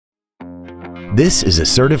This is a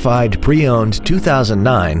certified pre-owned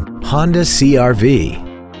 2009 Honda CR-V.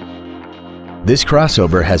 This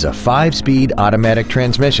crossover has a 5-speed automatic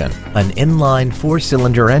transmission, an inline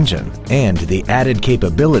 4-cylinder engine, and the added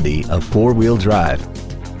capability of 4-wheel drive.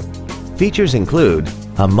 Features include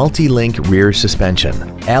a multi-link rear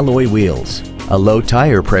suspension, alloy wheels, a low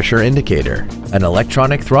tire pressure indicator, an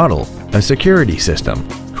electronic throttle, a security system,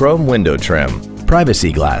 chrome window trim,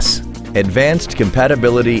 privacy glass, advanced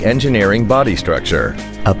compatibility engineering body structure,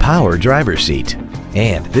 a power driver's seat,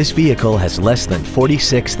 and this vehicle has less than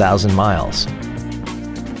 46,000 miles.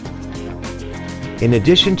 In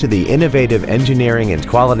addition to the innovative engineering and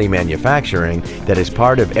quality manufacturing that is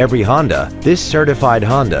part of every Honda, this certified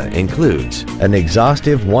Honda includes an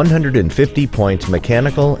exhaustive 150-point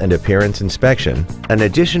mechanical and appearance inspection, an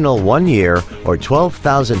additional 1 year or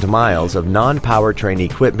 12,000 miles of non-powertrain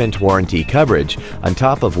equipment warranty coverage on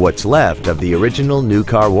top of what's left of the original new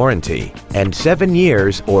car warranty, and 7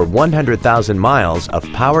 years or 100,000 miles of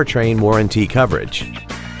powertrain warranty coverage.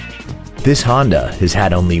 This Honda has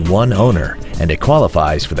had only one owner, and it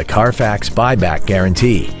qualifies for the Carfax buyback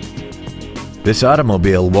guarantee. This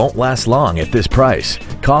automobile won't last long at this price.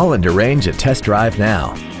 Call and arrange a test drive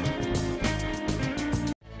now.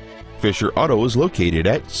 Fisher Auto is located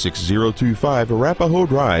at 6025 Arapahoe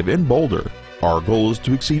Drive in Boulder. Our goal is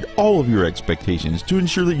to exceed all of your expectations to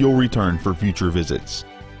ensure that you'll return for future visits.